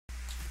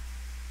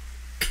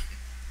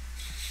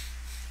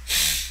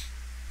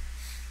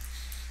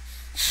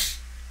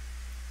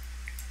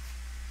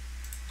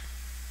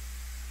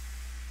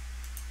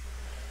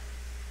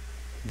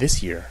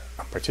This year,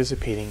 I'm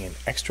participating in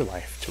Extra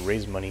Life to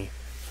raise money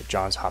for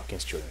Johns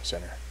Hopkins Children's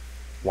Center.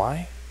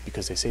 Why?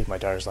 Because they saved my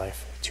daughter's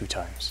life 2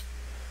 times.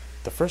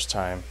 The first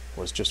time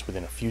was just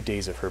within a few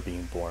days of her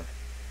being born.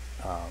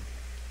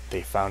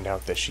 They found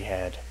out that she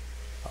had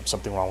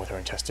something wrong with her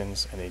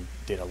intestines, and they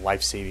did a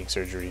life-saving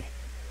surgery.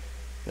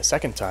 The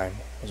second time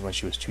was when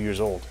she was 2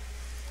 years old,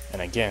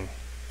 and again,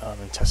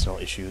 intestinal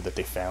issue that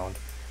they found,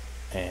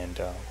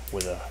 and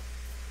with a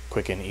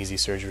quick and easy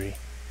surgery,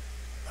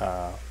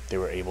 they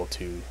were able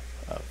to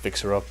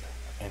fix her up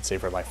and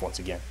save her life once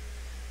again.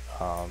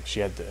 She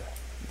had the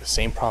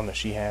same problem that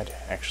she had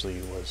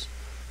actually was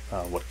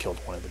what killed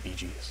one of the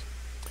BGs.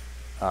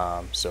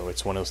 So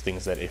it's one of those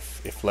things that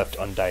if left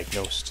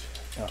undiagnosed,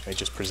 it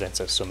just presents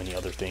as so many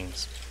other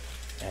things.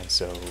 And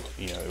so,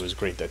 it was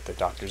great that the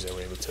doctors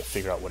were able to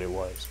figure out what it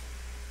was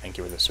and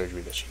give her the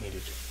surgery that she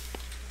needed.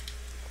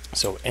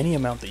 So any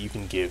amount that you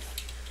can give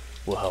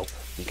will help,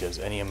 because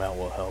any amount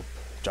will help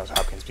Johns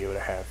Hopkins be able to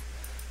have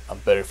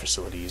better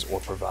facilities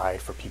or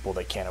provide for people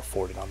that can't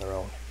afford it on their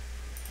own.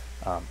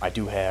 I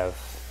do have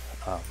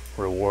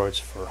rewards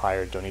for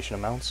higher donation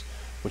amounts,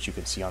 which you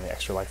can see on the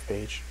Extra Life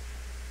page,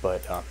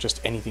 but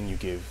just anything you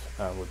give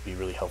would be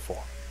really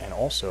helpful. And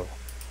also,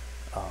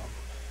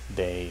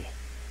 they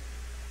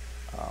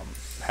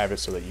have it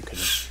so that you can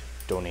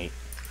donate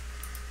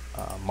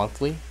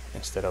monthly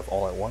instead of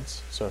all at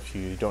once. So if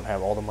you don't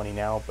have all the money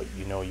now, but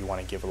you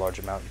want to give a large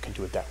amount, you can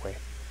do it that way.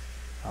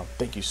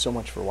 Thank you so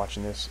much for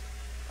watching this.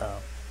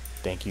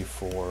 Thank you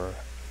for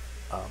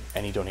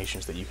any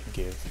donations that you can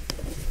give,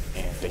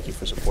 and thank you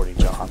for supporting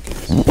Johns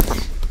Hopkins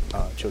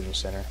Children's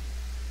Center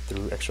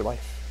through Extra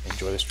Life.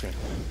 Enjoy the stream.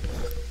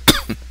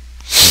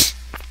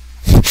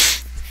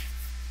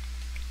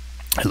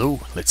 Hello,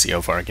 let's see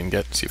how far I can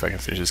get, see if I can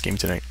finish this game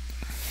tonight.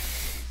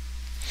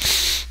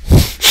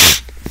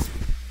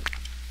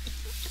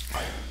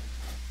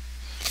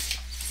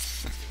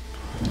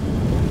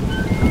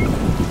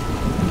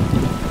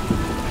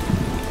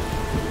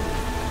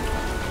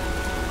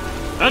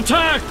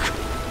 Attack!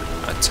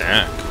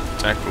 Attack.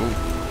 Attack who?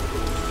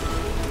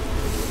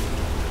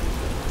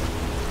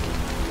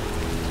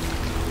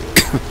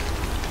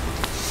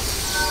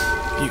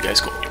 You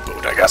guys go on your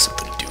boat. I got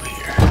something to do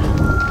here.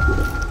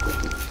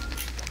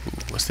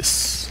 Ooh, what's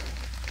this?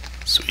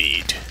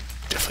 Sweet.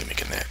 Definitely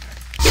making that.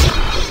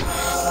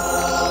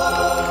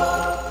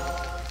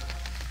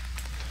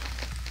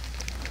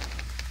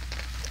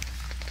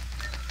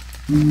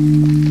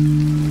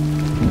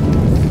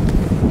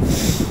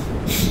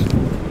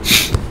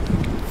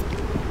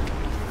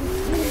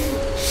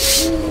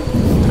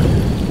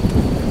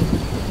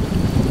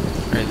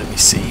 Alright, let me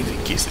save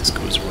in case this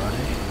goes awry,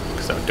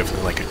 because I would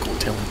definitely like a cool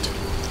talent.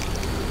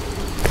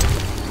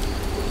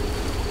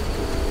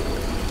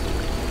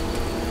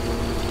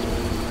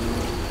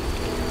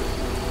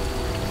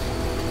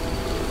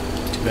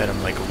 Too bad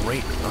I'm like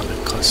right on the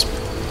cusp.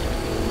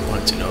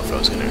 Wanted to know if I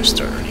was going to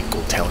start earning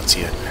cool talents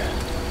yet.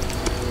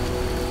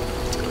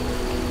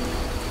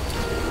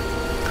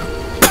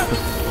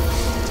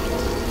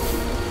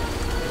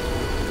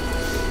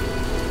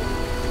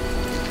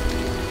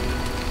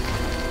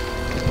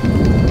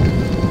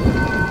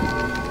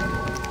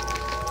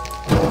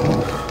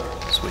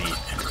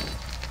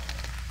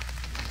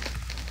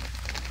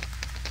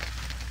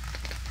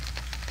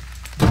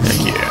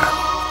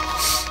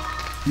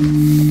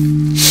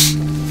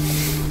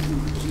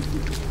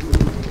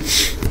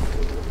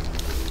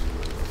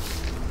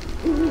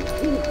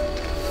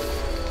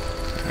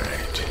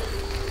 Alright.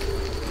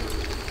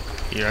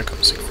 Here I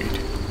come, Siegfried.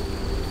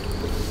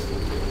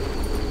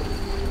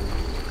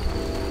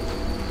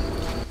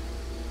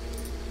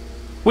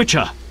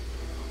 Witcher!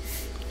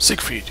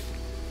 Siegfried.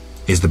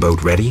 Is the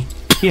boat ready?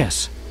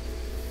 Yes.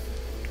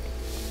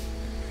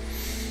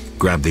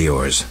 Grab the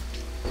oars.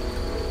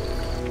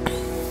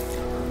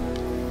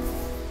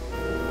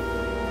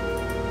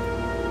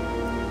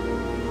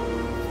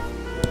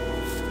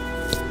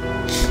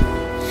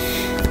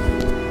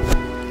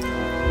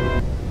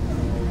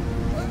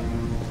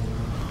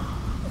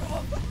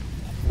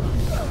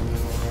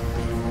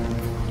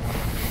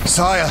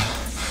 Sire,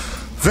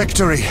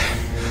 victory!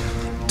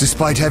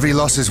 Despite heavy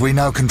losses, we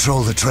now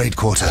control the trade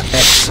quarter.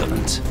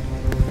 Excellent.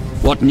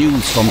 What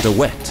news from De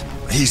Wet?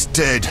 He's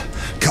dead,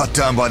 cut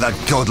down by that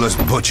godless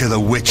butcher, the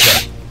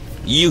Witcher.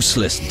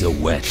 Useless De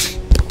Wet.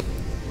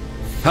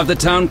 Have the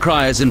town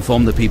criers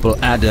informed the people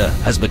Ada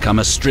has become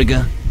a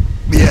Strigger?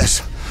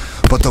 Yes,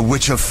 but the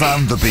Witcher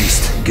found the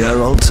beast.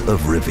 Geralt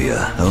of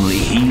Rivia. Only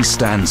he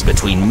stands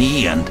between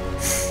me and...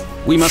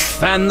 We must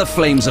fan the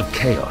flames of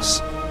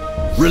chaos.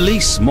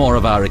 Release more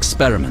of our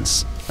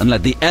experiments, and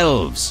let the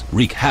elves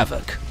wreak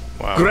havoc.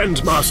 Wow.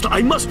 Grandmaster,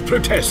 I must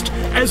protest,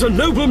 as a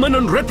nobleman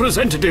and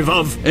representative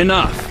of...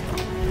 Enough.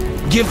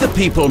 Give the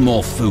people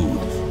more food,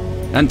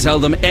 and tell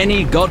them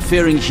any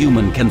God-fearing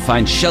human can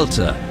find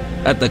shelter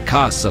at the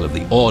castle of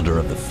the Order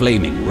of the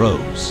Flaming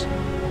Rose.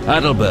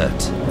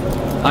 Adalbert,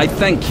 I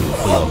thank you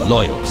for your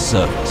loyal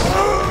service.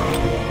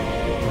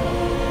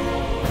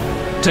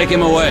 Take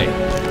him away.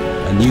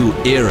 A new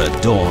era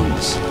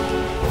dawns.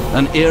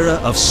 An era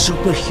of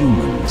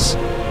superhumans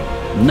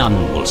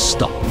none will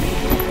stop me.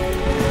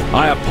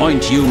 I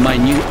appoint you my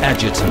new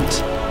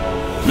adjutant.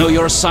 Know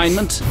your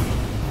assignment?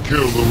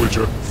 Kill the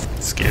Witcher.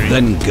 Scary.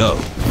 Then go.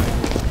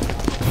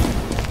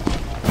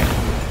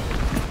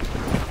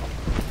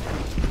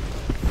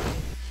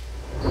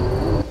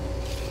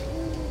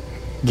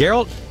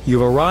 Geralt,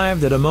 you've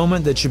arrived at a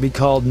moment that should be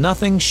called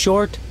nothing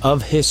short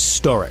of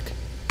historic.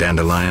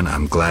 Dandelion,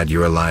 I'm glad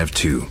you're alive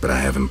too, but I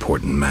have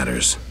important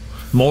matters.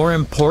 More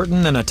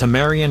important than a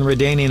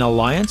Temerian-Redanian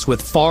alliance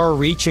with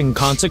far-reaching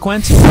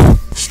consequences?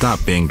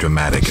 Stop being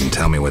dramatic and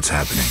tell me what's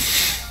happening.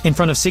 In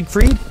front of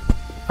Siegfried?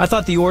 I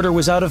thought the Order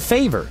was out of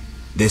favor.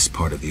 This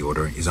part of the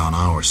Order is on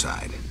our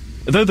side.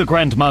 Though the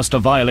Grand Master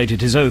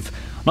violated his oath,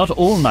 not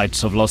all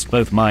knights have lost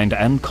both mind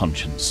and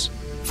conscience.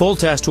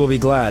 Foltest will be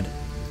glad.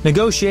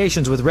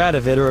 Negotiations with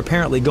Radovid are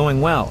apparently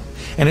going well,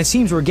 and it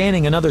seems we're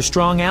gaining another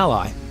strong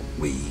ally.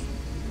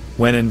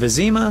 When in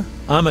Vizima,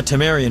 I'm a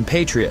Temerian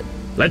patriot.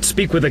 Let's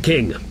speak with the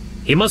king.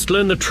 He must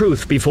learn the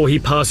truth before he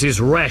passes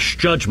rash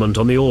judgment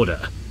on the Order.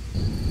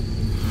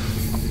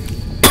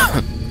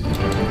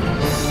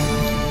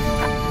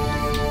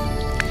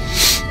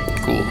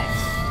 Cool.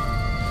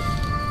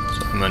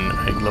 So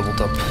I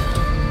leveled up.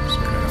 So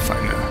I gotta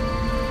find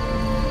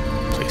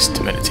a place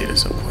to meditate at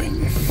some point.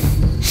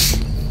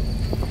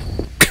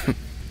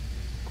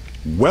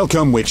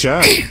 Welcome,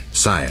 Witcher.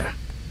 Sire.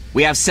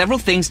 We have several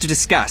things to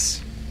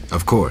discuss.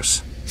 Of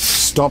course.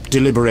 Stop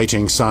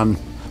deliberating, son.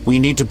 We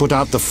need to put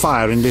out the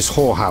fire in this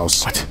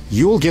whorehouse. What?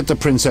 You'll get the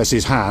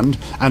princess's hand,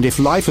 and if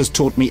life has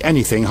taught me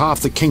anything,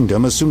 half the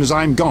kingdom as soon as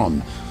I'm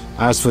gone.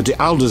 As for de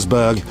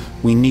Aldersberg,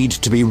 we need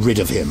to be rid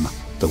of him.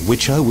 The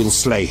Witcher will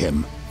slay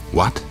him.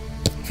 What?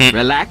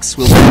 Relax,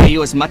 we'll pay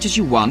you as much as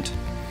you want.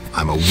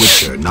 I'm a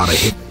Witcher, not a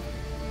hit.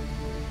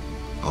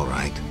 All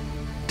right.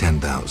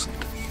 10,000.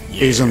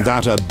 Yeah. Isn't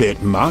that a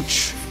bit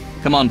much?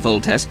 Come on,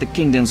 Foltest, the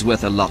kingdom's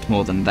worth a lot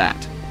more than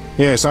that.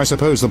 Yes, I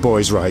suppose the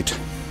boy's right.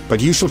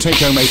 But you shall take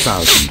home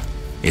 8,000.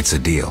 It's a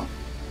deal.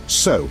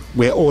 So,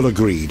 we're all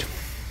agreed.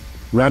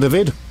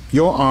 Radovid,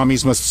 your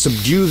armies must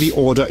subdue the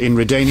Order in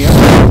Redania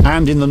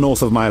and in the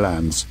north of my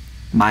lands.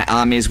 My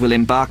armies will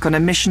embark on a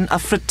mission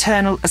of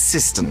fraternal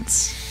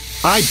assistance.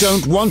 I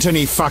don't want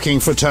any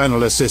fucking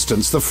fraternal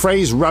assistance. The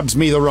phrase rubs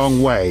me the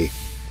wrong way.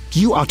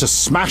 You are to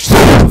smash the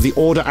head of the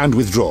Order and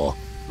withdraw.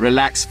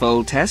 Relax,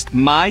 Foltest.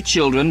 My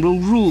children will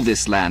rule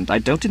this land. I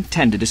don't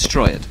intend to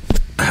destroy it.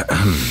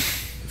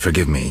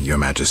 Forgive me, your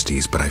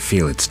majesties, but I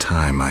feel it's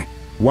time I...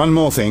 One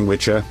more thing,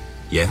 Witcher.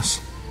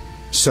 Yes?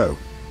 So,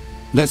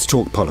 let's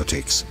talk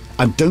politics.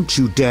 And don't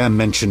you dare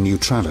mention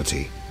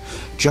neutrality.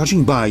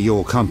 Judging by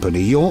your company,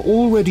 you're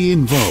already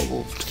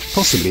involved.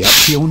 Possibly up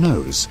to your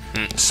nose.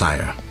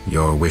 Sire,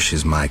 your wish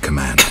is my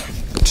command.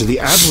 To the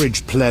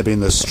average pleb in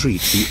the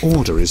street, the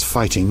Order is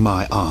fighting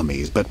my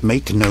armies, but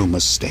make no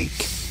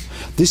mistake.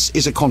 This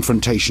is a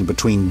confrontation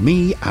between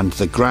me and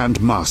the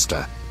Grand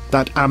Master,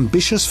 that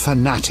ambitious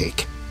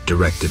fanatic.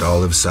 Directed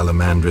all of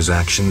Salamandra's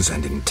actions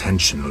and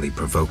intentionally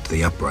provoked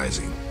the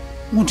uprising.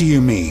 What do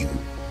you mean?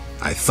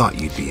 I thought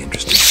you'd be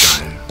interested,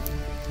 sire.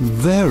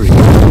 Very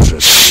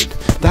interested.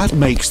 That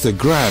makes the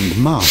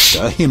Grand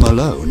Master, him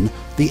alone,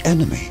 the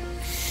enemy.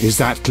 Is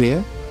that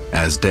clear?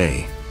 As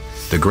day.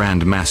 The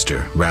Grand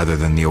Master, rather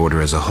than the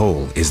Order as a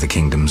whole, is the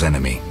kingdom's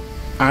enemy.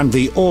 And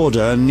the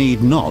Order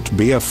need not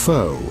be a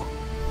foe.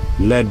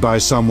 Led by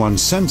someone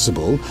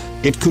sensible,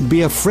 it could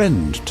be a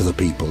friend to the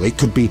people. It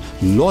could be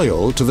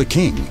loyal to the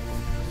king.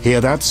 Hear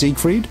that,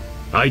 Siegfried?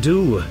 I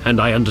do, and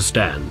I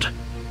understand.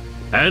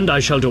 And I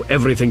shall do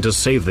everything to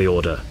save the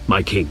Order,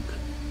 my king.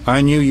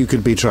 I knew you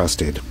could be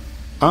trusted.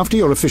 After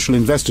your official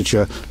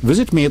investiture,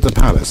 visit me at the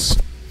palace.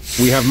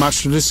 We have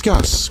much to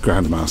discuss,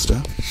 Grand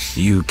Master.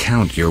 You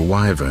count your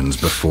wyverns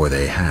before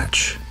they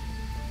hatch.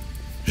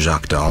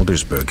 Jacques de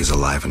Aldersberg is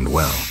alive and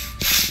well.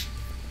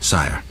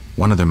 Sire,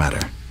 one other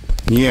matter.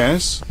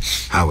 Yes?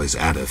 How is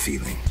Ada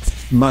feeling?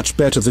 Much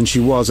better than she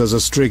was as a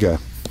Strigger.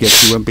 Yet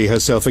she won't be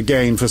herself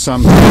again for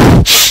some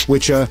time.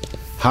 Witcher,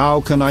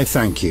 how can I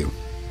thank you?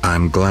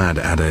 I'm glad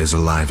Ada is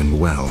alive and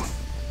well.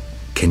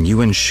 Can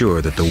you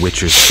ensure that the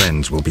Witcher's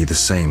friends will be the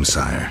same,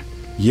 sire?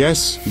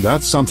 Yes,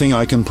 that's something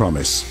I can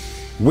promise.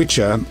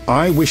 Witcher,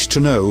 I wish to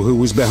know who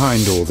was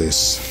behind all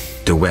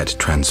this. De Wet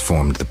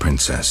transformed the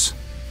princess.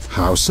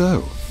 How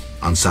so?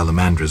 On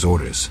Salamandra's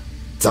orders.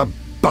 The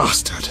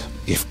bastard!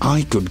 If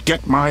I could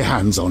get my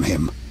hands on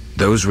him.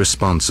 Those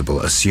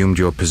responsible assumed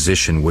your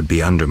position would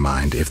be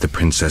undermined if the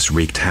princess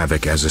wreaked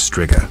havoc as a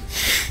Strigger.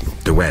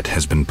 De Wet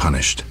has been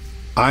punished.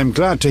 I'm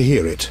glad to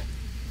hear it.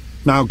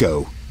 Now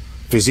go.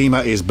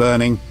 Vizima is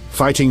burning,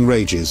 fighting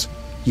rages.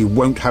 You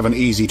won't have an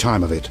easy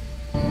time of it.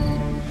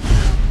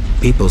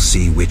 People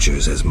see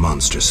Witchers as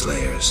monster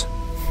slayers.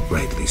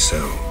 Rightly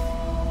so.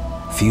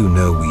 Few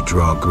know we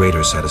draw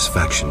greater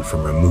satisfaction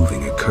from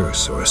removing a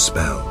curse or a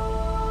spell.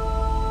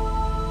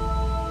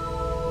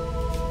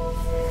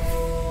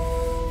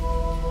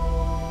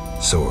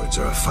 Swords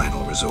are a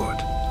final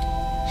resort.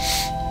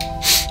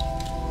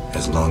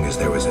 As long as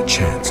there was a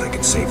chance I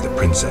could save the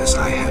princess,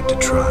 I had to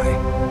try.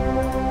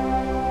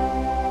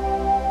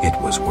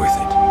 It was worth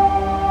it.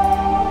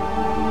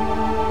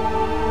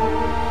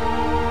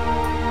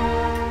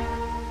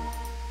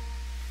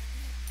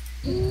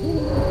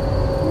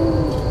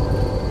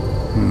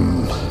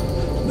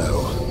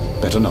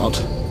 better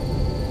not.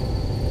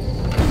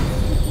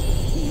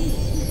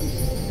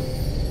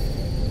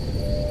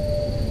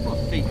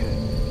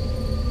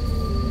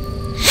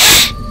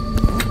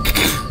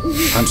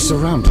 I'm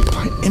surrounded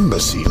by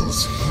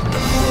imbeciles.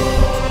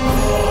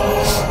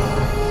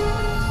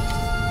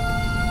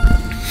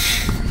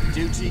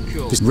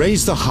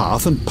 Raise the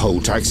hearth and poll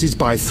taxes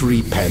by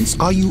 3 pence.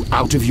 Are you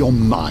out of your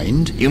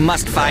mind? You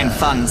must find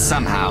funds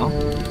somehow.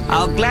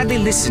 I'll gladly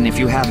listen if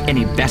you have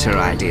any better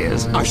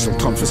ideas. I shall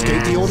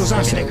confiscate the Order's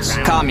assets.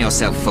 Calm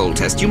yourself,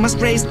 Foltest. You must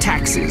raise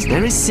taxes.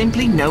 There is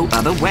simply no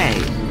other way.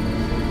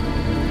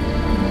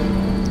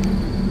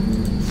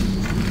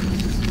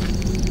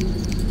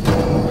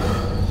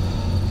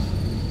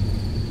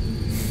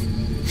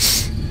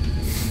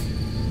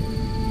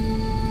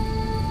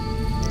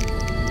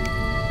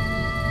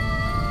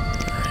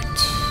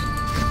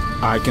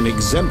 I can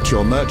exempt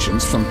your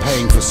merchants from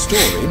paying for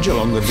storage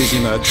along the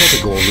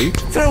Vizima-Tetegor route.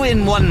 Throw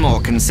in one more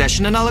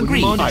concession and I'll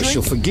agree. I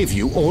shall forgive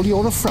you all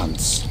your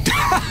affronts.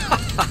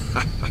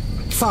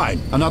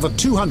 Fine. Another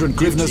 200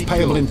 grivnas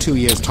payable in 2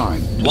 years'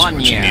 time. 1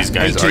 year. These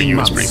guys 18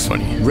 argue is months.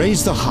 pretty funny.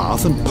 Raise the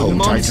hearth and poll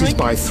taxes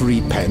by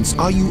 3 pence.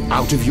 Are you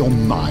out of your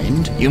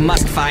mind? You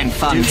must find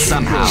funds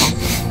somehow.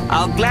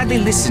 I'll gladly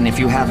listen if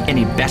you have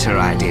any better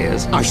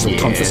ideas. I shall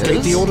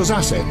confiscate the Order's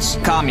assets.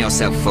 Calm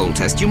yourself,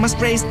 Foltest. You must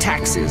raise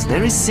taxes.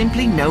 There is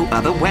simply no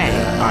other way.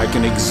 I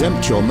can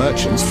exempt your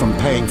merchants from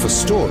paying for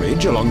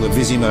storage along the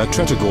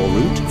Vizima-Tetegor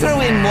route. Throw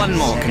in one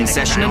more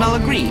concession and I'll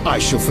agree. I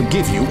shall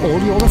forgive you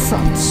all your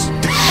affronts.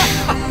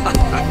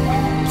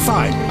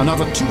 Fine.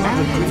 Another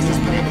 200 grivnas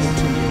payable in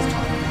 2 years'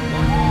 time.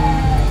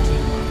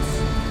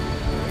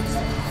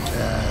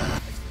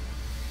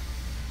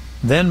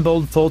 Then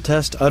bold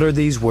Foltest uttered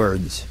these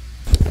words.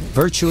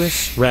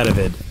 Virtuous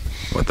Radovid.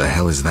 What the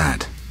hell is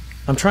that?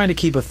 I'm trying to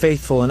keep a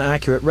faithful and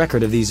accurate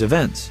record of these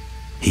events.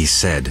 He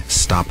said,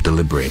 "Stop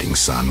deliberating,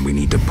 son. We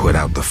need to put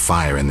out the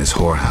fire in this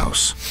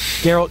whorehouse."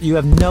 Geralt, you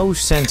have no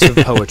sense of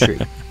poetry.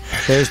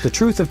 There's the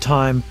truth of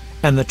time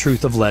and the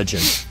truth of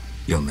legend.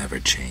 You'll never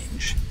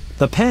change.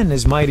 The pen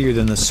is mightier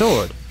than the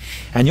sword,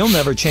 and you'll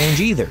never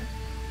change either.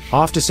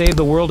 Off to save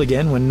the world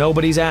again when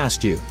nobody's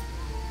asked you.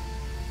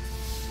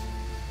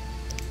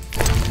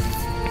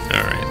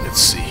 Alright, let's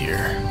see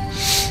here.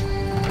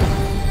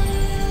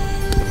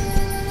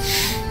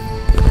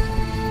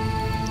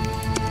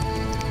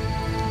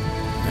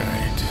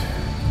 Alright.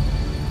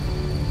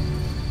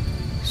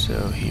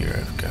 So here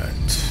I've got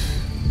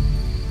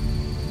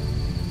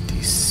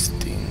these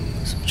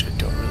things which I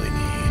don't really need.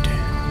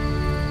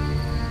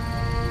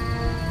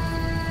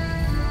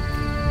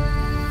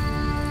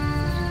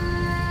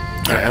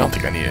 Alright, I don't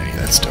think I need any of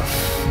that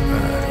stuff. I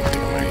don't think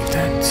I'm gonna need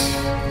that.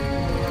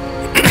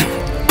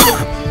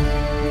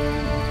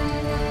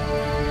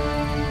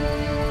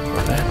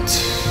 Or that.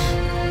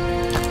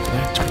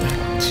 That or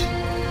that.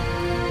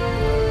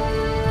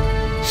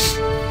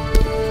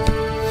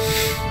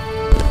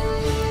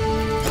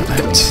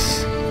 That.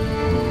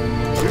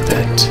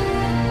 That.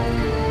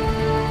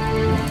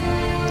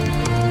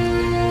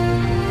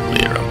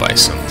 Later I'll buy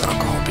some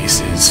alcohol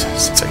pieces.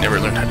 Since I never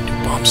learned how to do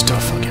bomb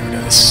stuff, I'll get rid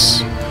of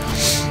this.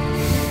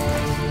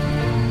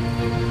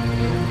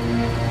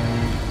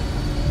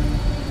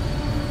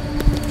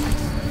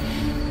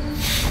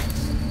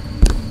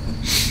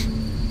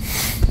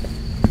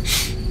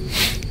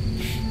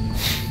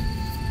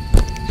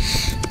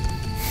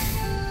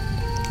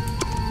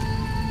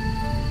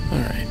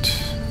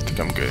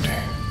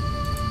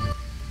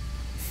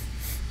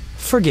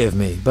 Forgive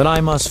me, but I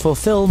must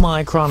fulfill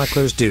my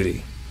chronicler's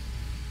duty.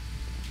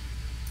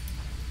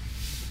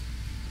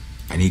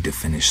 I need to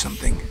finish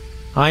something.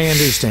 I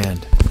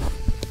understand.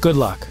 Good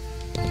luck.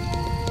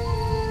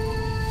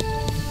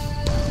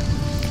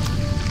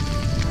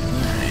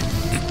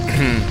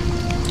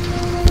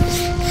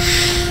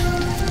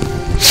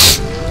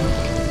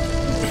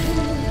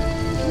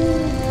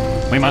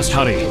 We must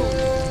hurry.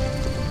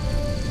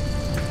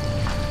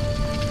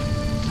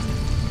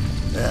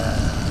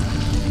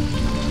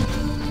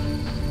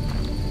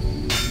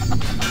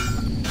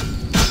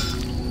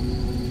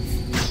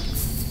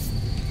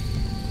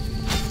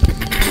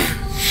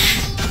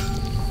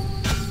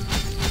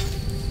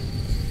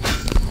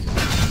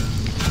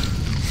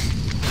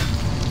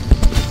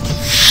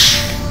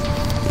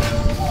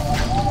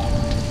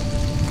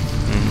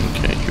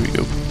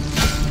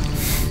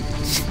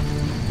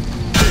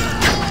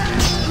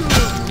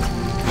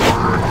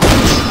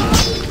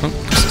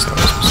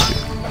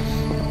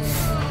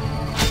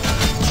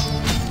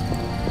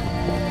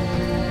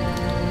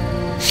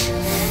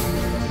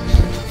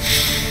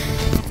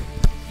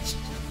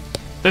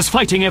 There's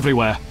fighting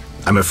everywhere.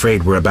 I'm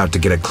afraid we're about to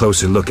get a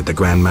closer look at the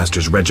Grand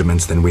Master's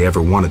regiments than we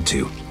ever wanted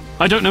to.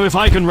 I don't know if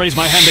I can raise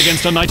my hand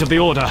against a Knight of the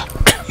Order.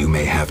 You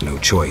may have no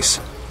choice.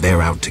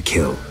 They're out to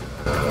kill.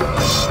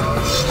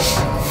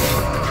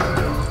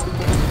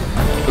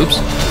 Oops.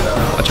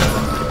 Watch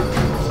out.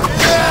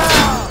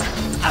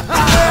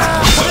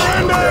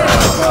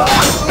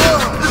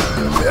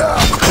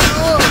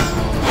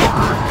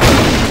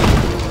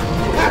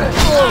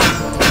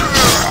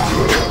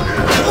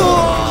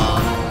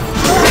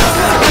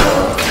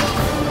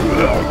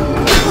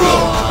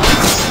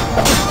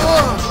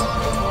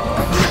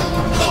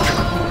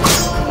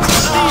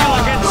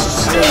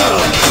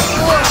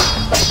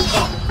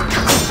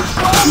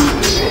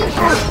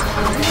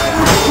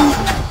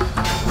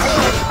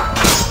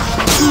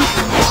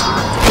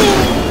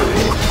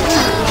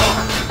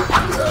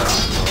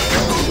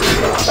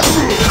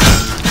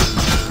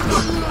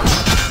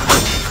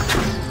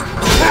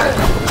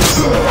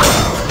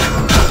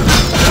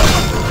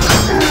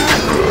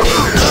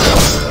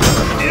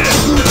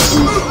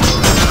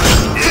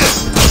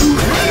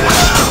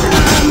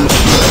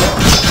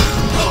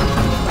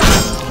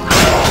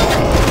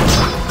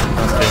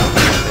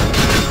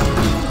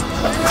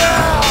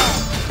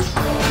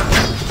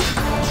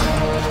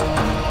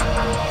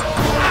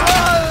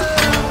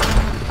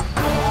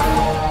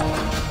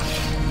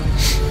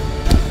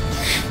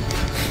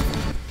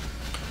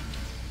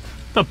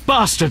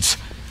 bastards!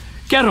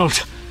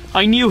 Geralt,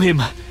 I knew him.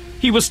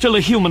 He was still a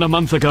human a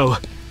month ago.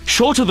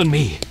 Shorter than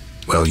me.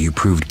 Well, you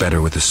proved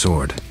better with the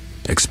sword.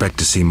 Expect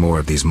to see more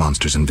of these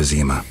monsters in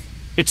Vizima.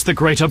 It's the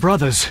Greater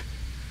Brothers.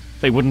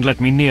 They wouldn't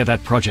let me near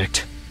that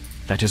project.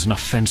 That is an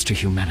offense to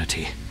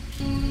humanity.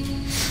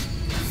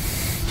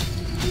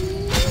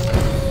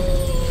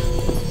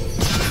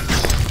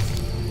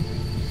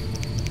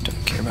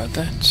 Don't care about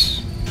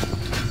that.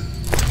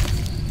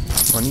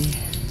 Money,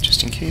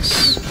 just in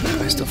case.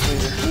 Buy stuff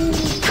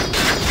later.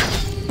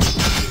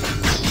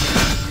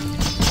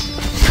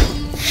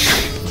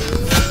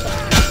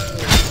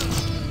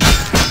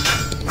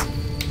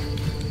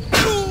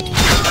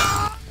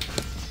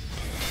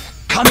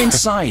 Come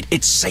inside,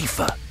 it's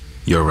safer.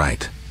 You're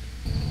right.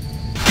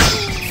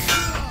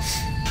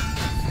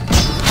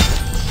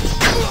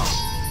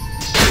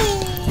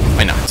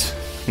 Why not?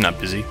 I'm not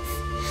busy.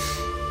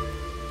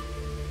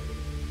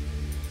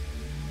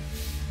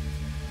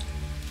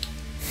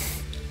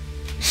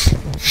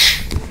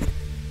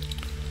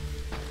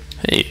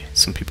 Hey,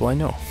 some people I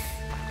know.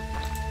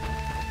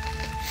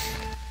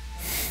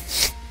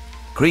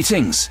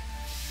 Greetings.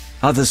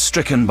 Others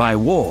stricken by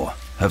war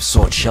have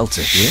sought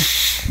shelter here.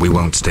 We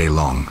won't stay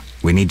long.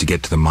 We need to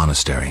get to the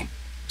monastery.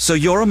 So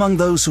you're among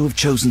those who have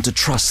chosen to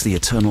trust the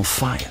eternal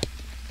fire.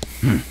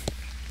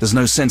 There's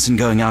no sense in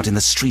going out in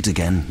the street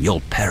again.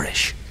 You'll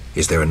perish.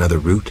 Is there another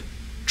route?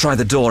 Try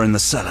the door in the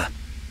cellar.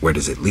 Where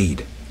does it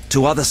lead?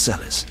 To other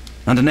cellars.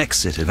 And an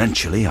exit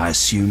eventually, I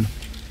assume.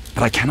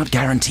 But I cannot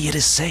guarantee it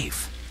is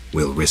safe.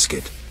 We'll risk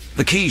it.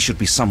 The key should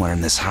be somewhere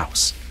in this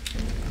house.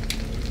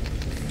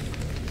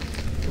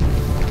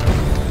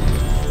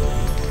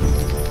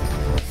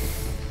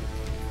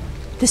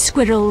 The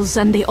squirrels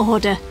and the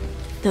Order.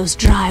 Those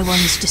dry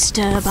ones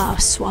disturb our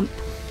swamp.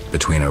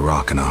 Between a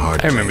rock and a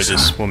hard I remember place,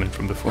 this huh? woman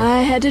from before.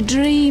 I had a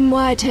dream,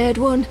 white-haired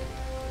one.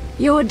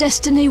 Your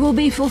destiny will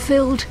be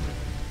fulfilled.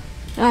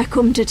 I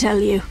come to tell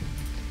you.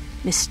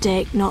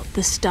 Mistake not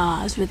the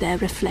stars with their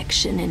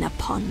reflection in a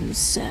pond's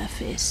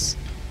surface.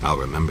 I'll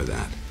remember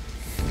that.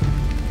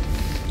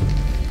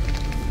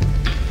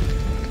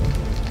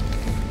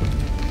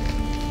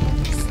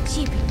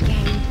 Stupid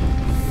game.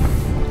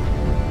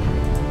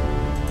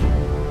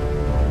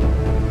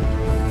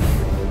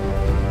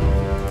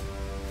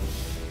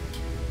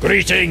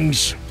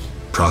 Greetings.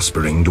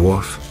 Prospering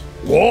dwarf?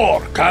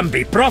 War can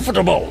be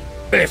profitable,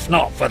 if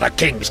not for the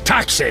king's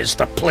taxes,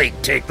 the plague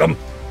take them.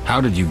 How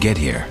did you get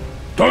here?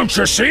 Don't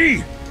you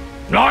see?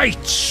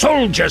 Knights,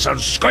 soldiers, and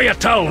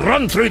Scoia'tael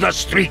run through the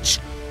streets,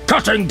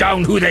 cutting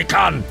down who they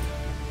can.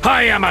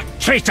 I am a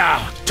traitor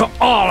to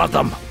all of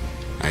them.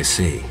 I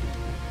see.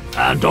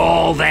 And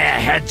all their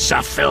heads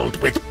are filled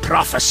with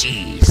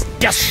prophecies,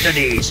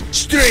 destinies,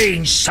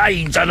 strange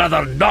signs, and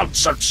other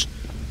nonsense.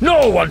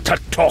 No one to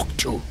talk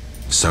to.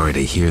 Sorry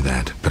to hear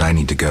that, but I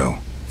need to go.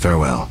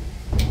 Farewell.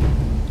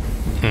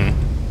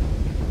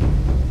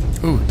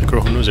 Ooh, the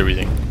girl who knows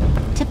everything.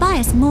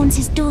 Tobias mourns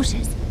his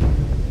daughters.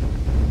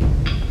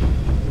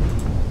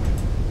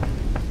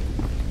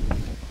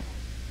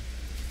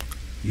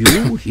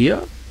 You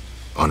here?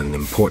 On an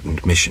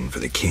important mission for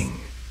the king.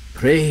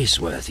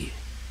 Praiseworthy.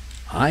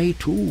 I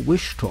too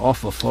wish to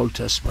offer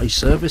Foltest my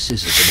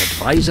services as an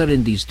advisor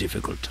in these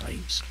difficult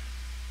times.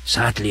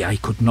 Sadly, I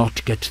could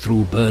not get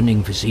through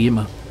burning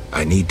Vizima.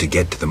 I need to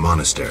get to the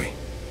monastery.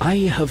 I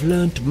have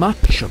learned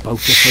much about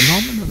a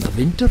phenomenon of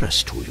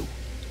interest to you.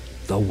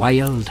 The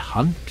Wild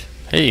Hunt.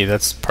 Hey,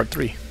 that's part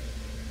 3.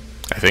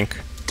 I think.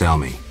 Tell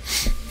me.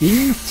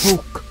 In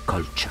folk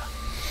culture,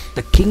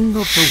 the king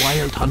of the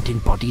Wild Hunt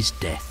embodies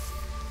death.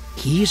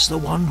 He is the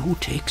one who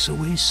takes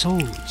away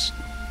souls.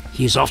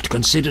 He is oft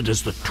considered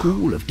as the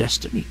tool of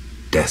destiny.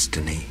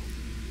 Destiny?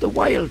 The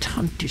Wild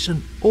Hunt is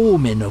an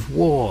omen of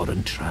war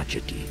and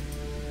tragedy.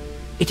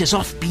 It has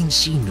oft been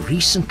seen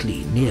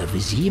recently near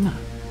Vizima.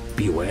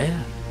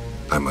 Beware.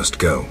 I must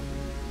go.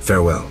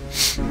 Farewell.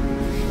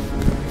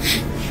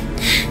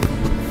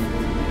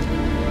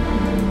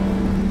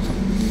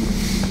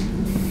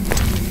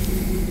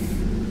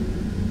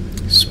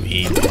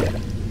 Sweet.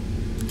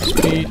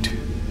 Sweet.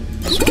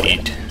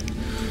 Sweet.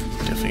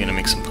 Definitely gonna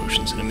make some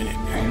potions in a minute.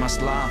 You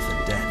must laugh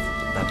at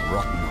death, that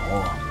rotten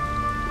whore.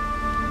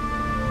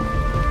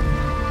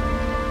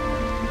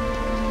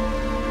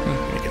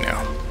 Make it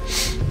now.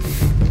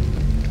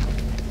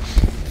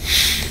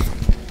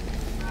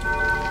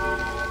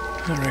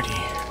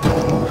 Alrighty.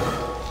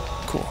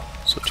 Cool.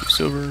 So 2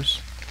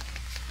 silvers.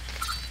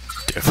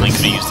 Definitely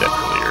could have used that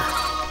earlier.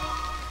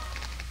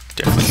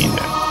 Definitely need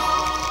that.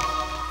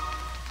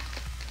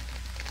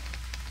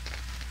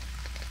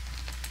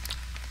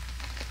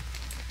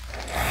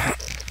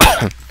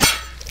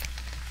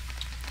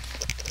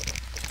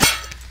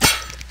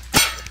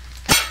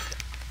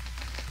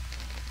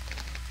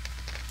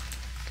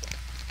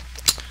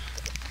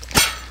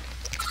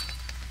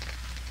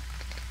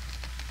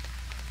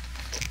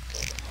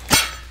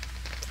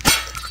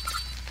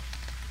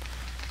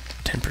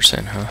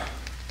 Huh?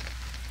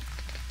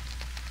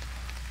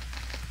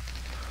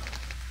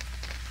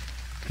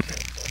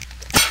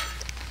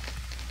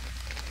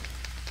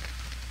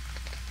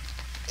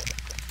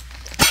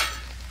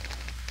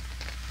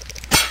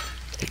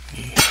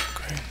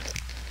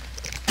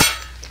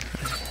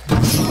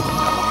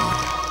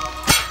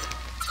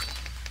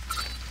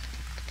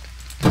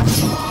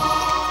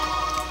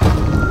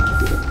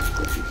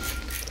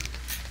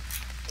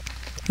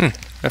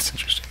 That's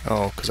interesting.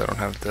 Oh, because I don't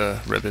have the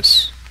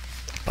ribis.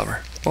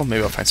 Bummer. Well,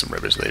 maybe I'll find some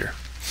ribis later.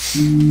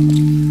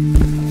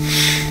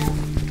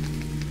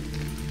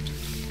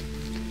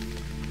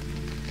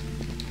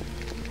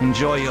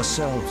 Enjoy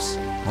yourselves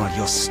while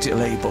you're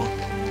still able.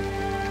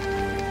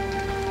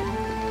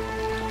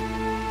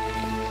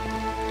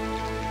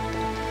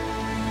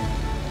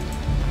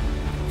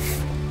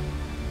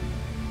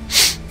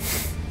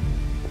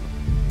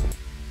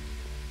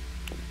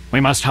 We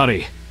must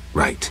hurry.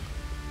 Right.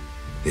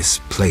 This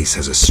place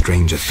has a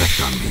strange effect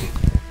on me.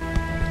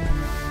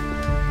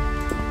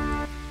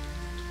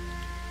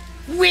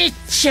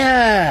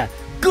 Witcher!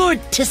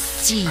 Good to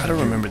see you. I don't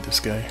remember this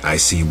guy. I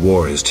see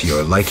war is to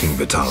your liking,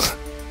 Vitala.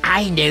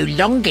 I no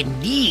longer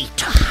need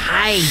to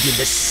hide in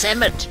the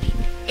cemetery.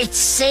 It's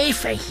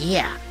safer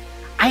here.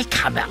 I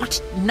come out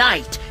at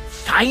night,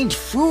 find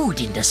food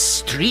in the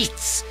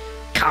streets.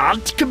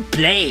 Can't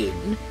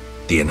complain.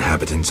 The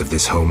inhabitants of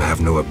this home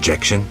have no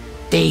objection?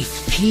 They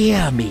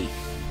fear me.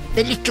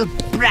 The little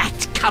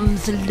brat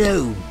comes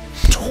alone,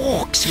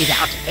 talks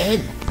without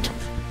end.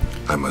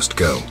 I must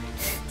go.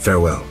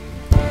 Farewell.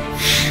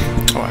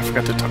 Oh, I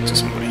forgot to talk to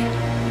somebody.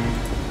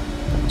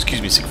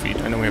 Excuse me, Siegfried.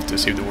 I know we have to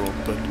save the world,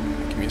 but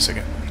give me a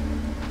second.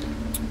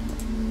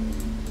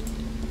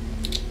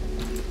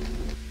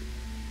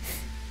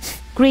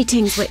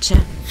 Greetings,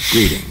 Witcher.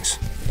 Greetings.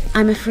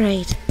 I'm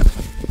afraid.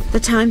 The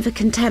time for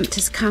contempt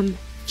has come,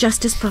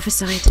 just as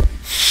prophesied.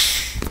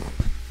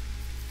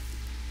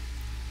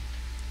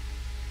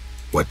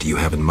 What do you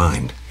have in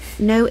mind?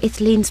 Know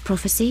Ithlinne's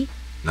prophecy?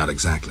 Not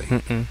exactly.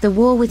 The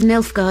war with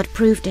Nilfgaard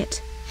proved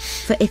it.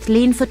 For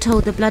Ithlinne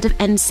foretold the blood of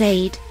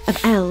Ensaid,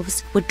 of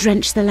elves, would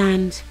drench the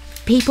land.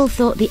 People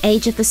thought the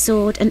age of the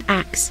sword and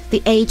axe,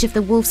 the age of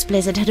the wolf's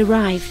blizzard had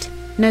arrived.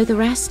 Know the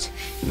rest?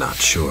 Not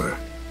sure.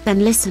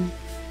 Then listen.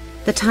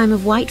 The time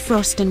of white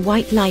frost and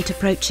white light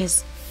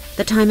approaches.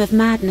 The time of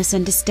madness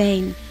and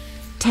disdain.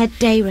 Ted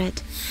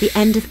Dayred, the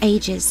end of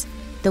ages.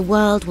 The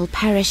world will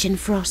perish in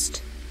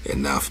frost.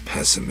 Enough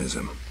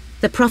pessimism.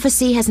 The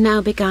prophecy has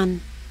now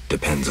begun.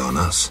 Depends on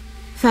us.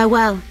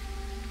 Farewell.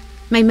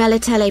 May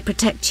Melitele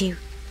protect you.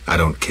 I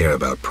don't care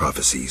about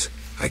prophecies.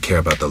 I care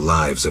about the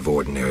lives of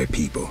ordinary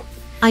people.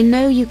 I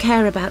know you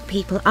care about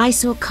people. I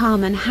saw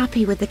Carmen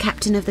happy with the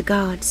captain of the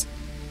guards.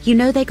 You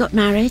know they got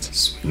married?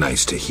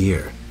 Nice to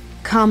hear.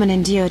 Carmen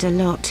endured a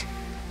lot.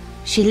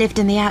 She lived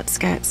in the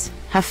outskirts.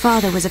 Her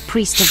father was a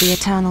priest of the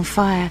eternal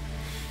fire,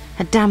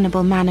 a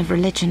damnable man of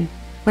religion.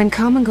 When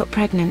Carmen got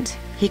pregnant,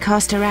 he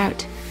cast her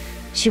out.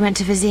 She went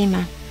to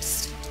Vizima.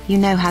 You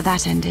know how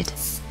that ended.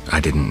 I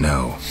didn't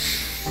know.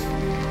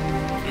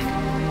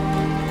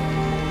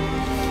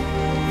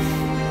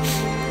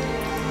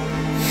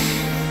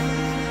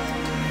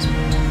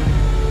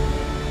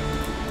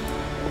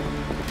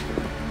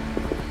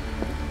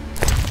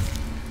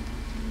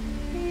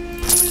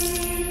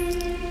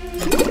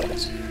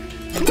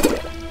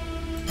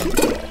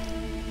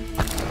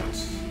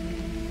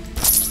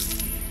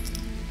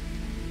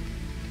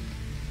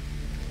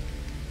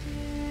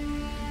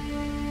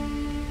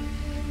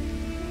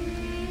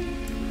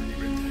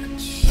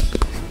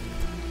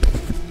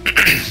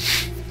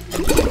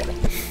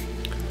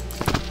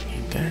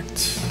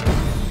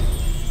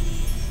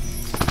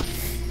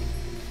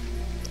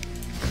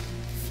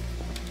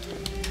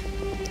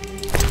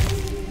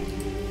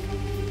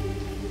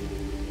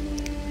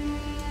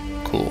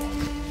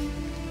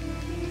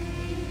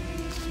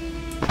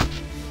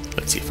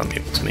 Let's see if I'm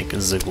able to make a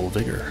Ziggle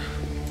Vigor.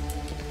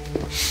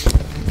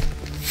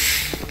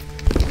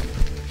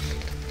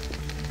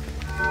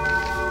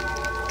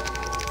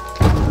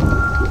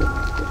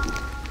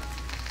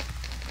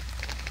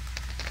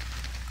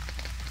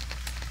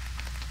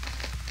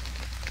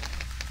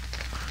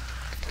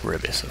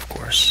 Ribis, of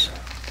course.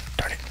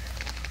 Darn it.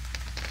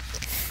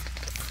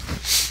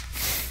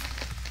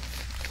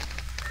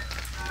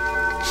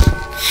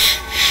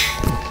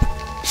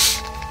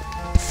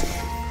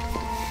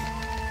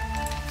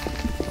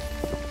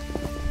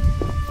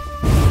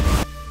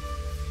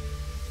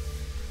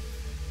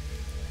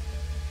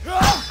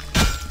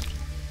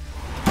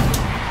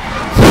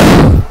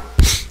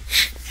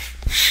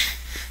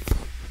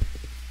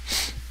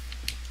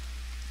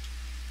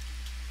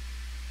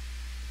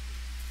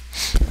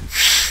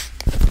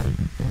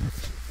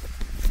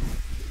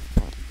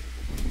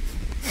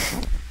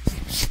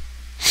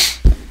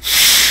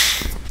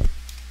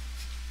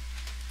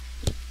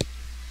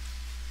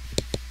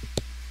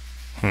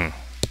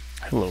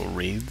 Hello,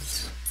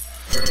 Wraiths.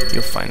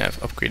 You'll find I've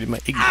upgraded my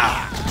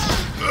Iggy.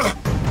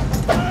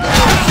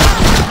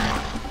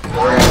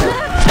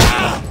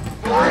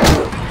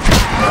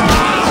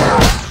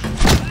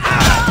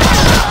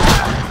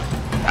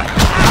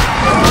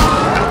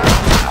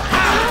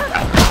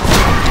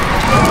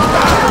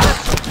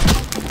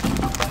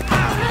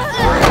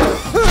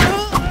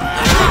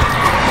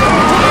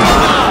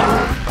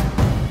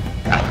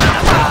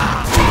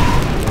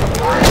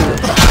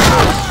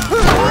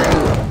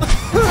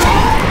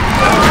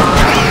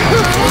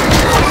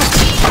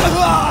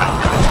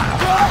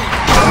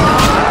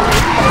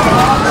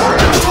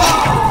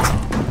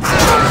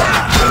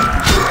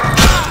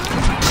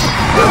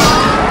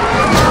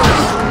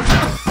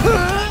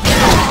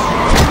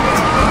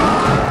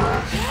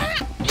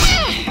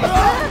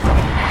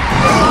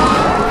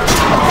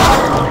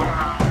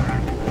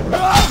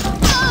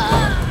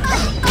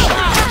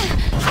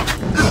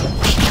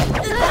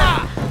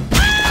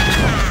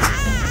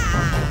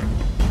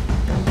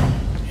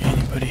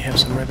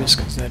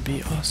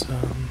 be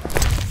awesome.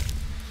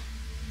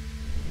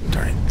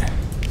 Darn it.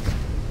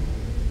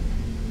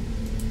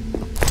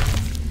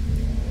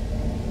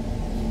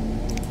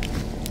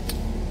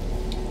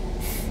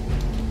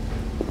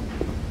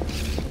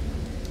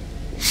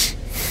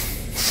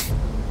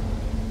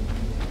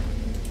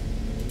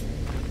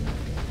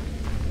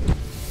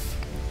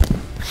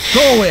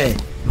 Go away!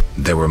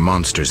 There were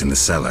monsters in the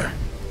cellar.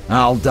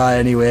 I'll die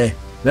anyway.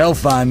 They'll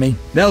find me.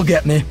 They'll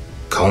get me.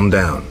 Calm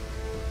down.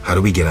 How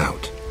do we get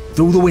out?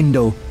 Through the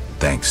window.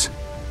 Thanks.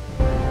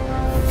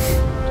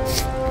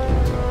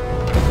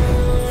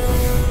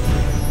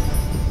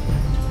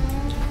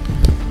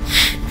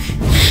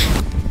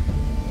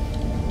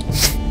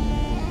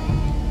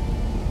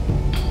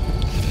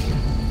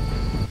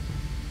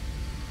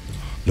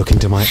 Look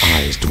into my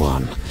eyes,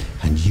 Dwan,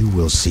 and you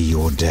will see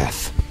your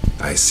death.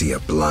 I see a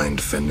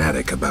blind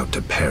fanatic about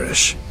to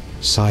perish.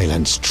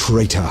 Silence,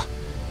 traitor.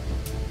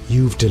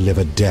 You've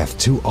delivered death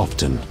too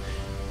often.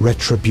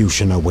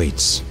 Retribution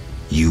awaits.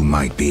 You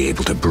might be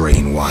able to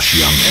brainwash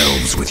young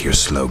elves with your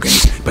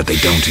slogans, but they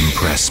don't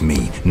impress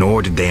me,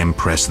 nor did they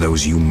impress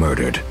those you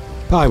murdered.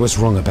 I was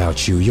wrong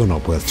about you. You're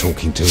not worth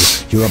talking to.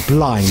 You're a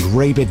blind,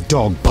 rabid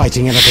dog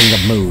biting anything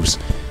that moves.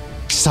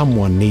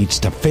 Someone needs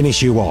to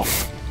finish you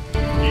off.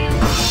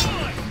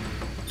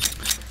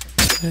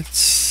 Let's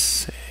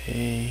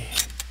say...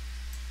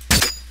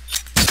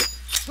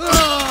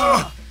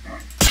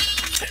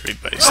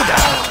 Everybody's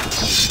down.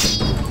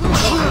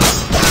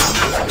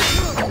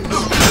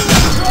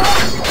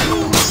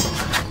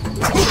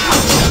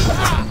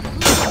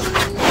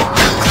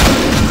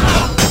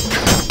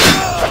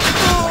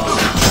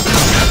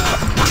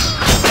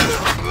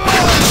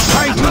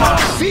 I do not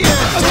fear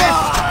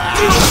death!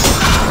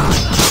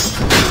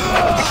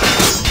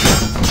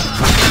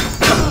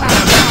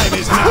 Time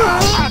is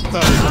now at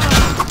them!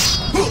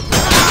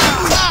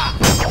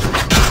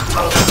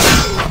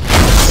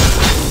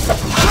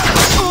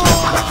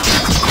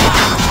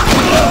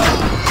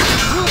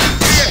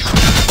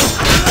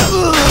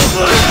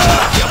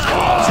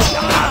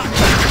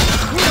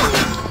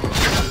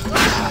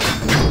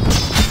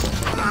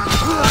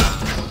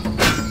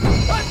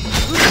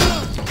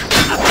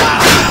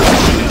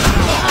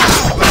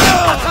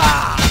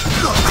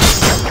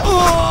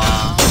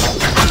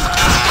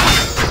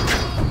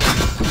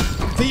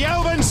 The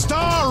Elven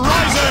Star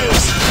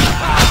rises!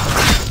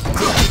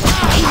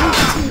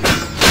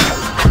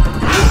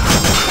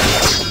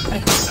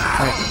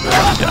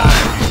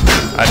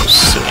 I was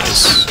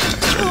serious. I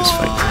started this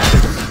fight.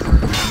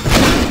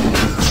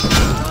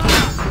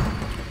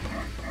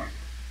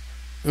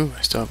 Ooh,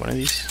 I still have one of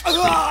these.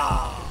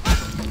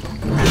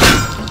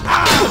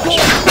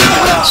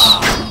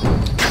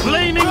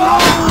 Flaming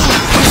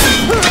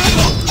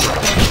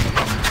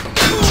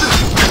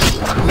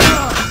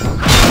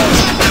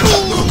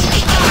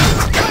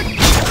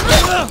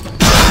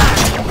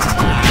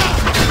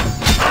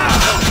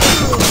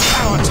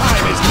Our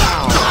time is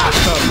now! At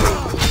them!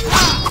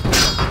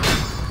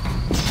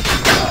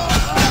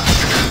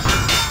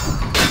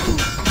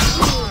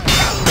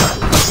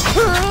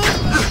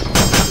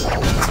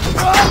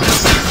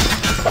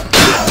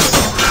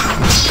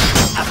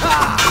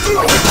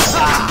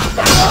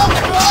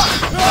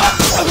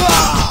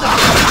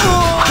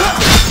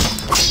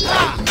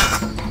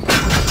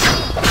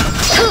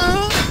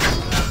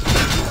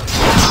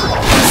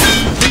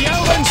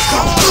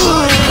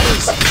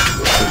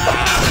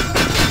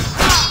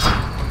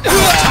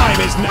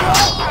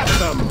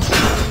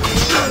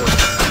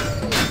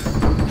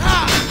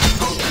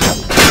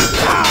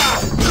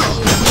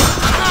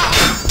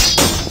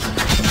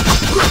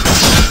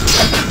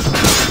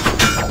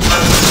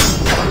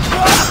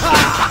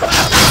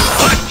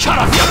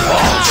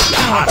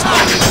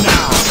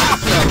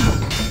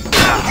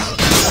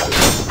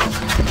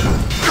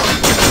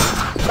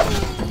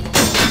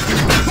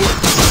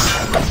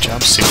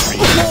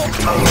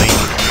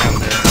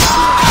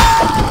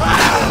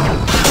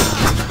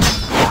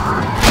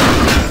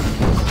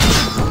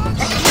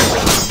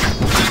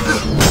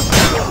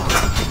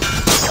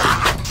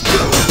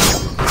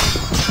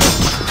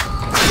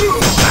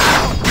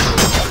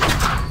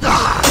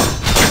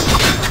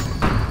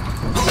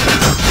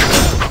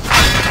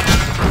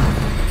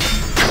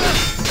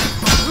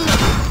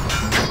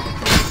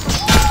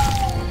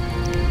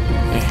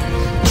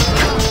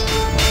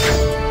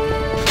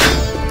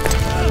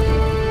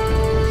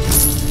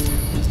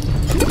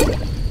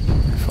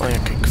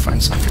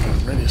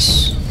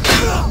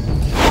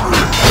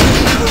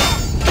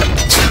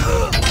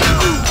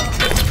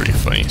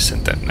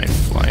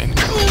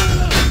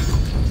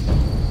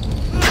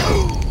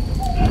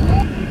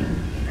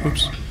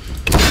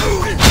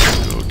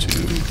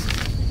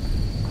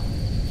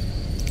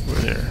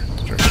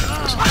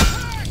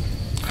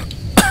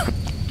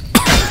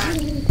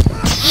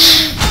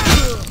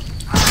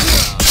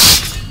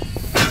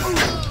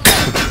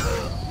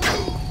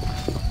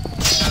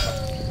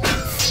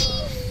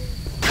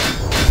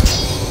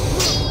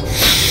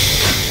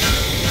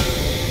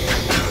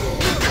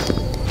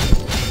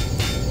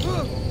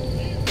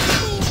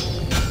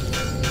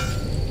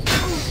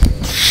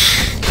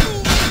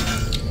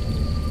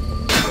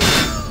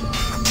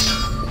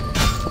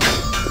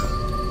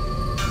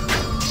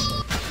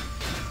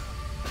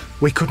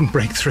 We couldn't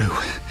break through.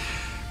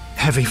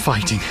 Heavy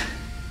fighting.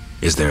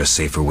 Is there a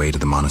safer way to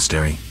the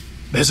monastery?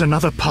 There's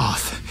another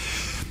path.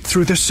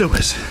 Through the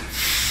sewers.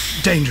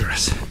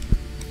 Dangerous.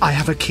 I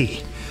have a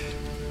key.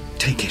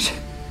 Take it.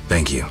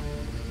 Thank you.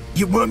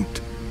 You weren't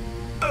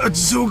a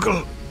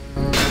Zugel.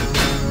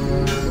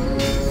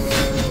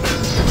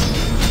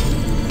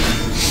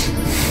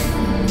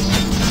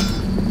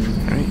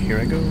 Alright, here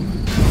I go.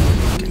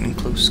 Getting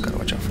close, gotta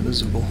watch out for the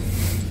Zugel.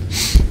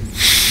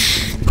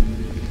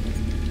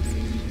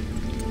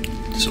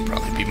 This will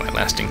probably be my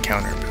last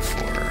encounter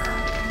before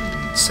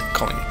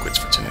calling it quits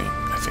for tonight,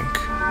 I think.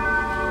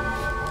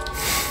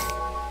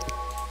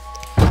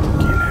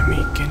 Can I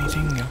make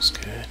anything else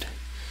good?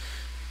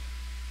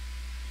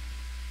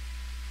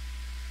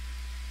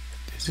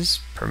 Is this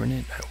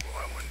permanent? I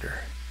wonder.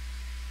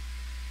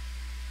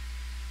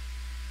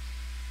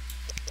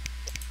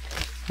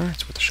 Alright,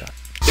 it's worth a shot.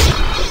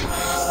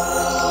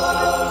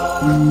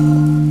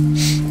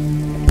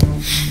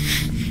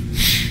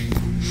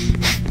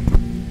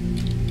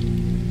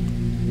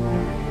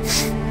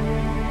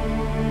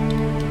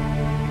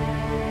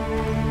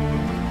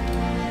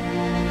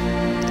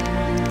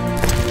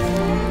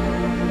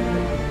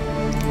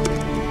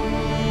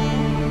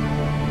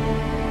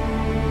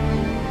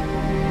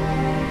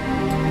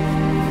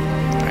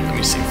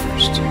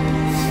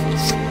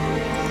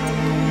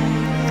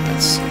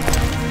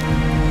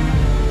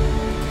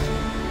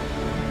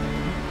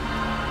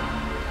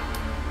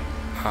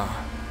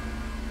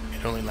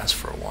 It only lasts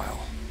for a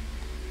while.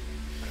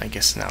 I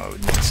guess now I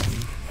would need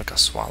some, like a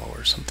swallow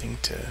or something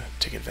to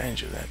take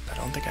advantage of that, but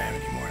I don't think I have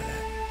any more of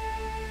that.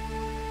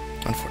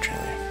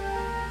 Unfortunately.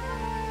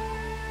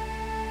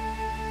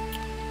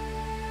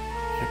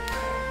 Yep.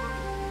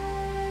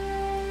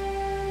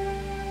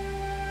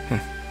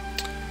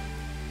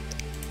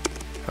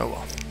 Oh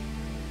well.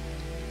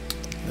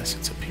 Unless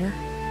it's up here.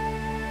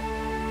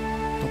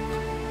 Nope.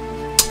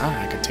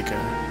 Ah, I could take a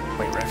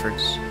white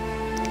reference.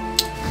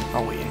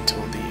 I'll wait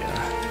until the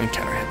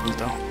encounter happens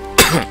though.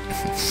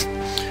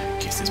 In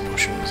case this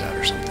potion was out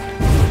or something.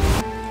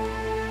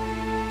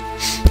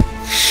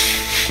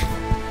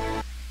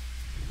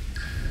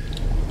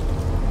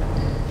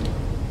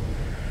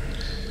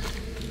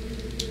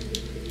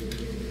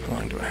 How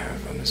long do I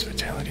have on this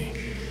vitality?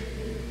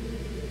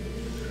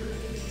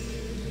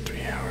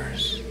 3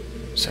 hours.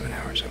 7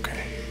 hours,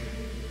 okay.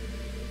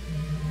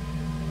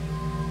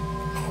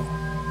 Oh,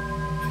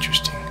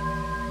 interesting.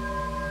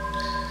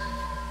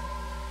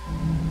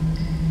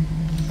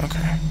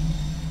 Okay.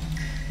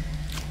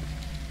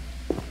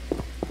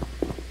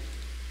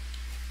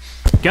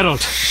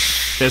 Geralt,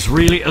 there's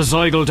really a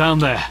Zeugel down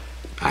there.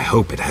 I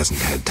hope it hasn't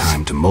had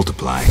time to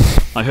multiply.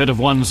 I heard of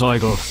one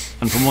Zeugel,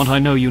 and from what I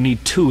know you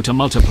need 2 to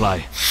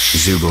multiply.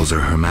 Zeugels are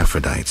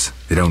hermaphrodites.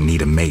 They don't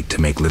need a mate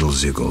to make little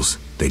Zeugels.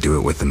 They do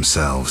it with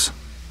themselves.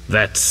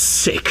 That's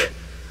sick.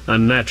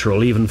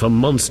 Unnatural even for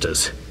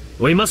monsters.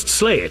 We must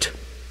slay it.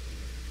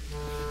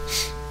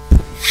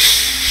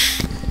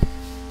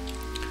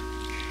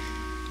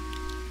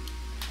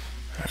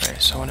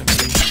 Alright, so I want to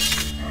be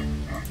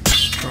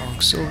strong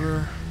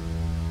silver.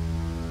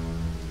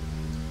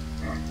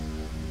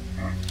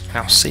 And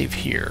I'll save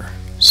here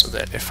so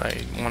that if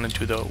I want to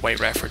do the white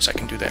raffords, I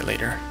can do that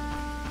later.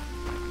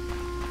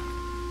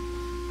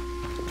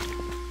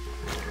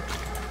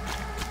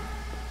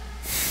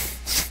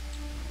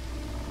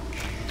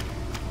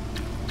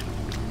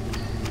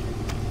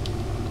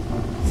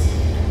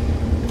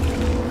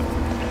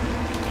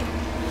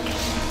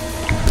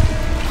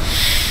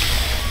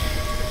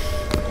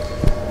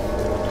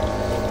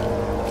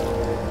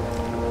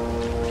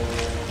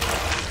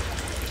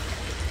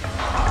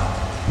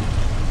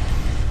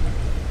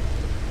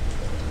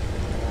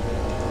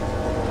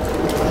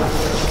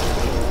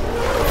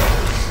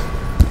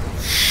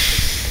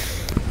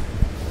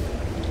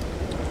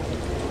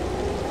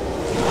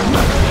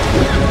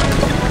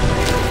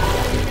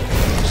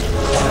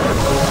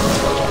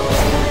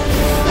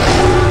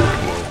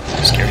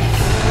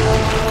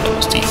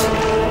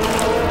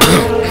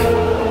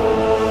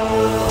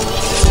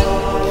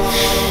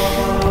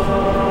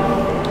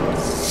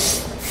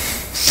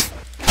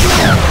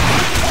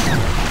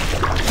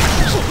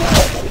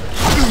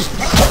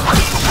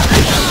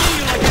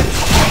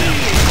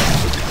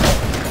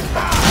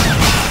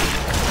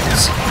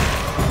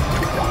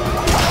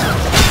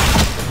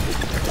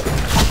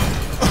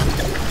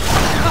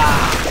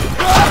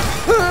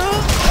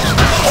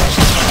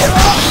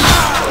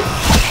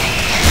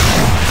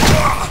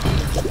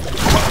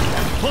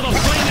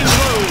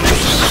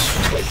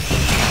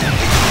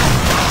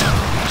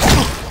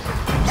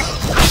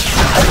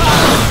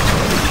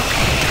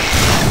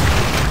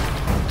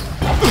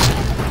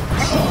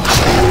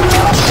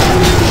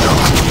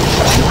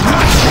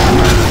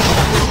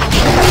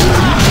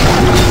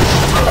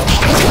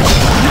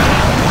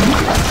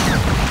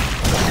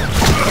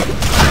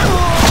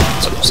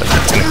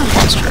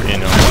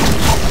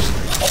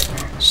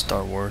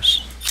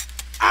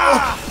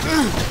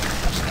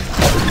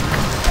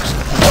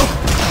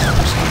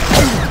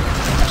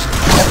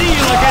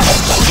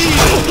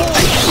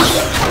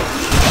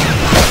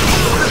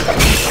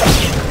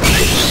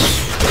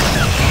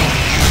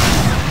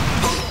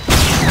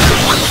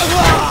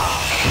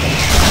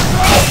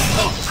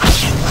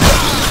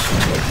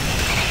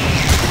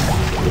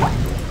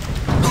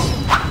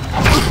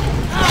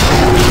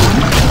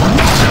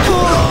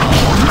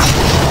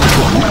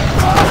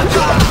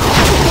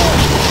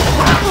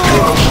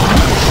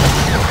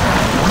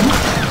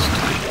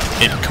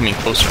 coming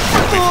closer and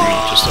further away from me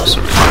just looks so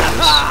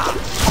ridiculous.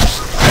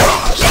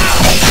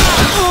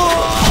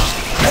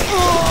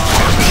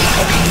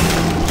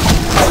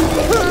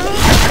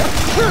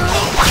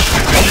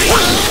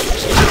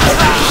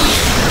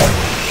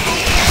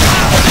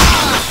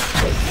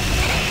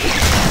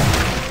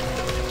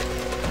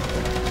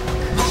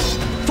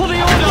 For the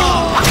order!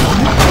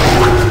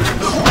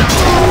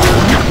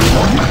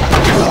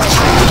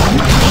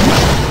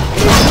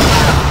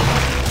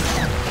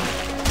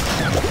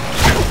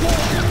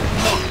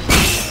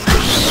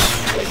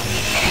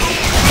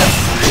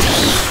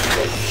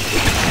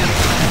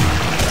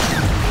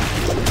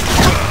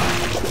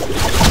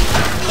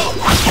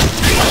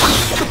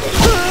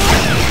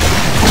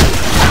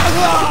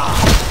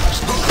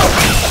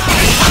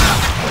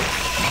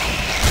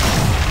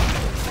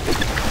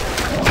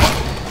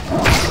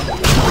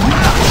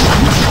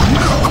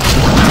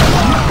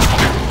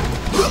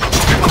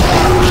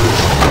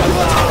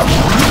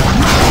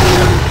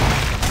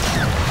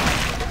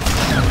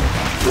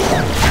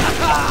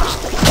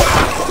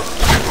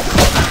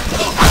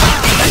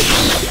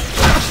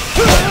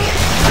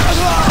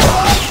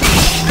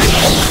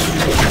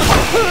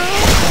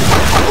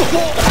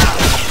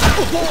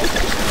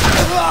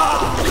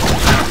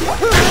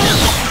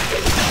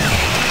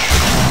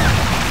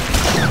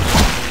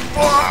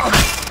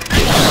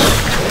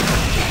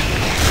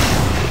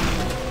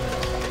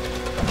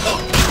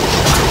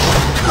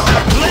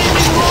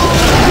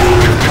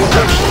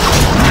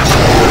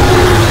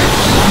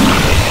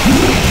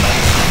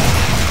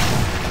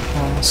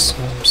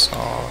 Awesome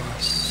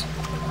sauce.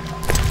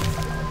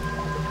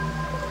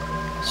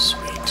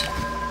 Sweet.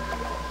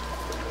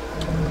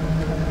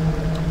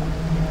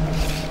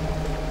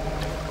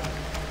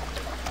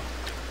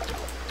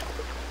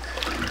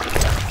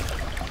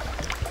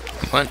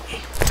 Money.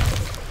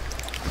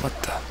 What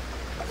the?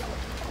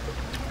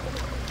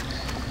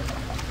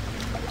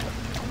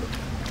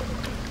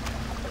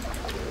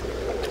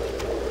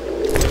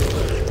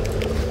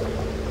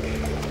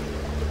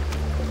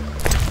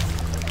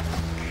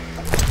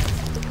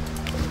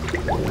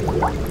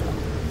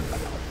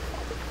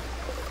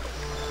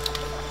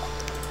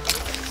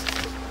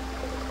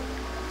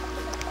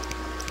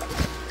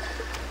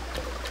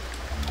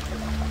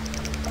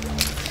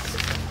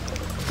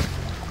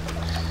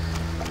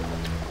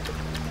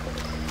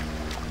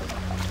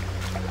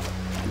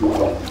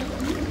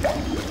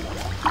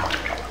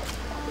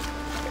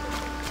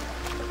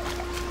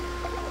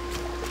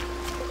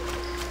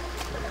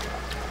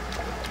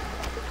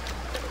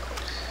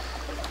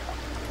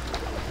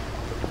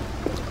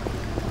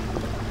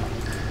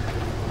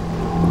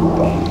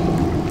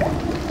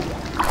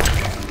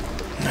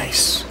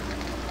 Nice.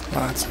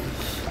 Lots of...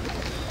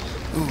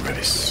 Ooh,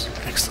 Revis.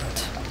 Excellent.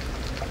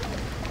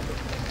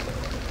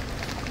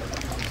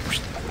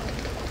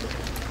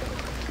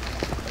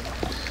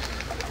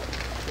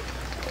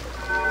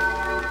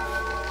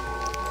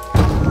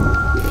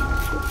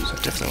 So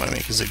definitely want to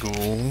make a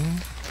Zagul.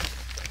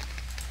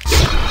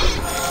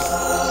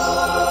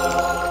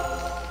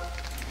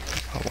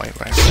 A white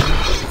rifle.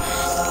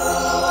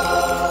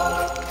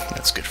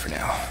 That's good for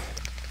now.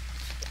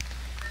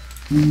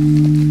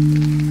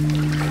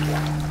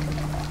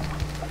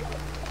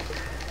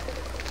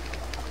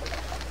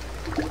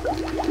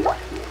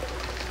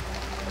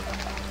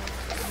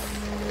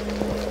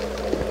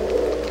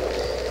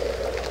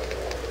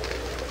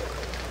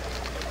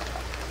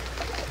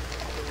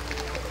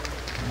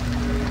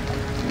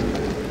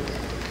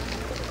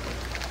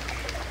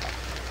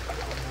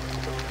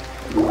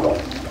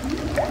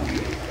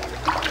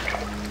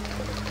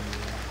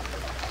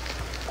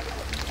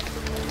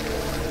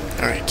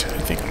 Alright, I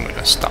think I'm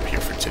gonna stop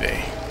here for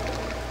today.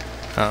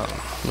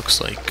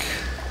 Looks like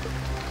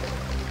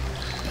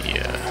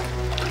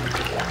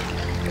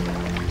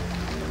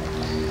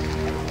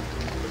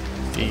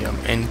the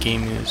end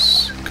game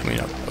is coming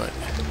up, but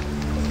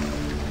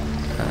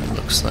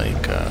looks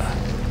like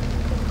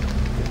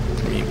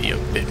maybe a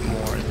bit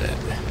more that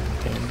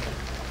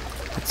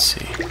let's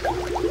see,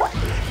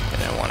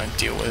 that I want to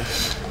deal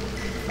with.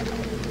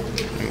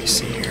 Let me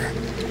see here.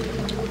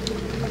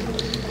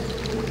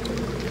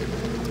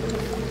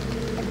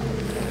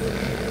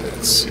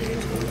 Let's see.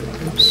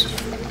 Oops.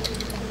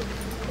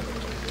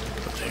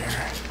 Go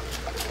there.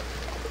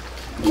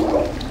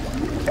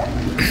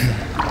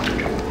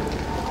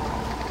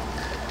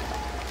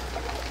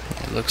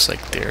 It looks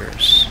like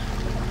there's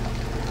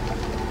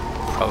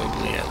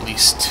probably at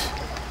least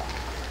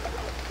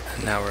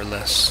an hour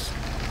less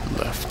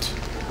left.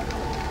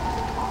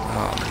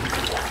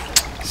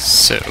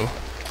 So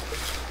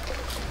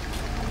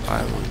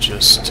I will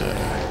just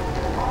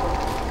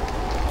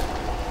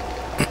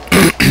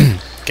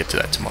get to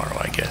that tomorrow,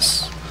 I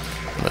guess.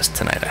 Unless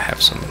tonight I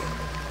have some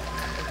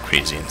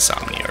crazy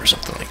insomnia or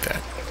something like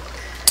that.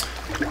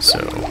 So,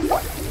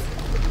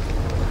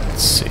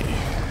 let's see.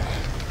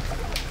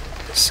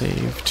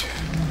 Saved.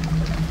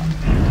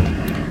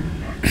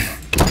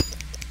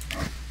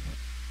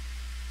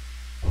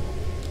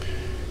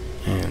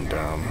 And,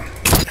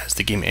 as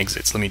the game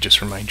exits, let me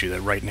just remind you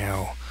that right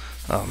now,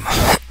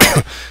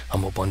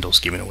 Humble Bundle's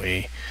giving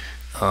away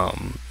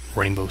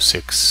Rainbow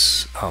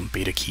Six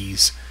beta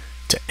keys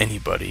to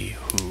anybody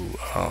who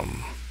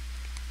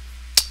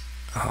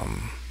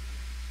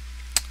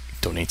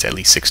donates at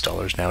least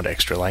 $6 now to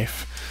Extra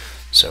Life.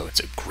 So it's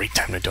a great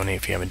time to donate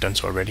if you haven't done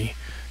so already.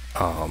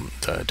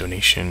 The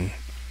donation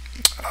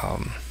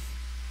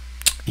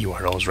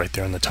URL is right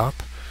there on the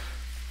top,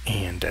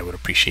 and I would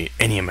appreciate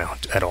any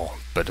amount at all,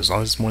 but as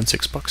long as it's more than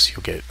 $6,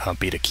 you'll get a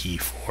beta key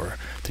for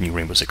the new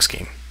Rainbow Six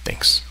game.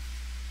 Thanks.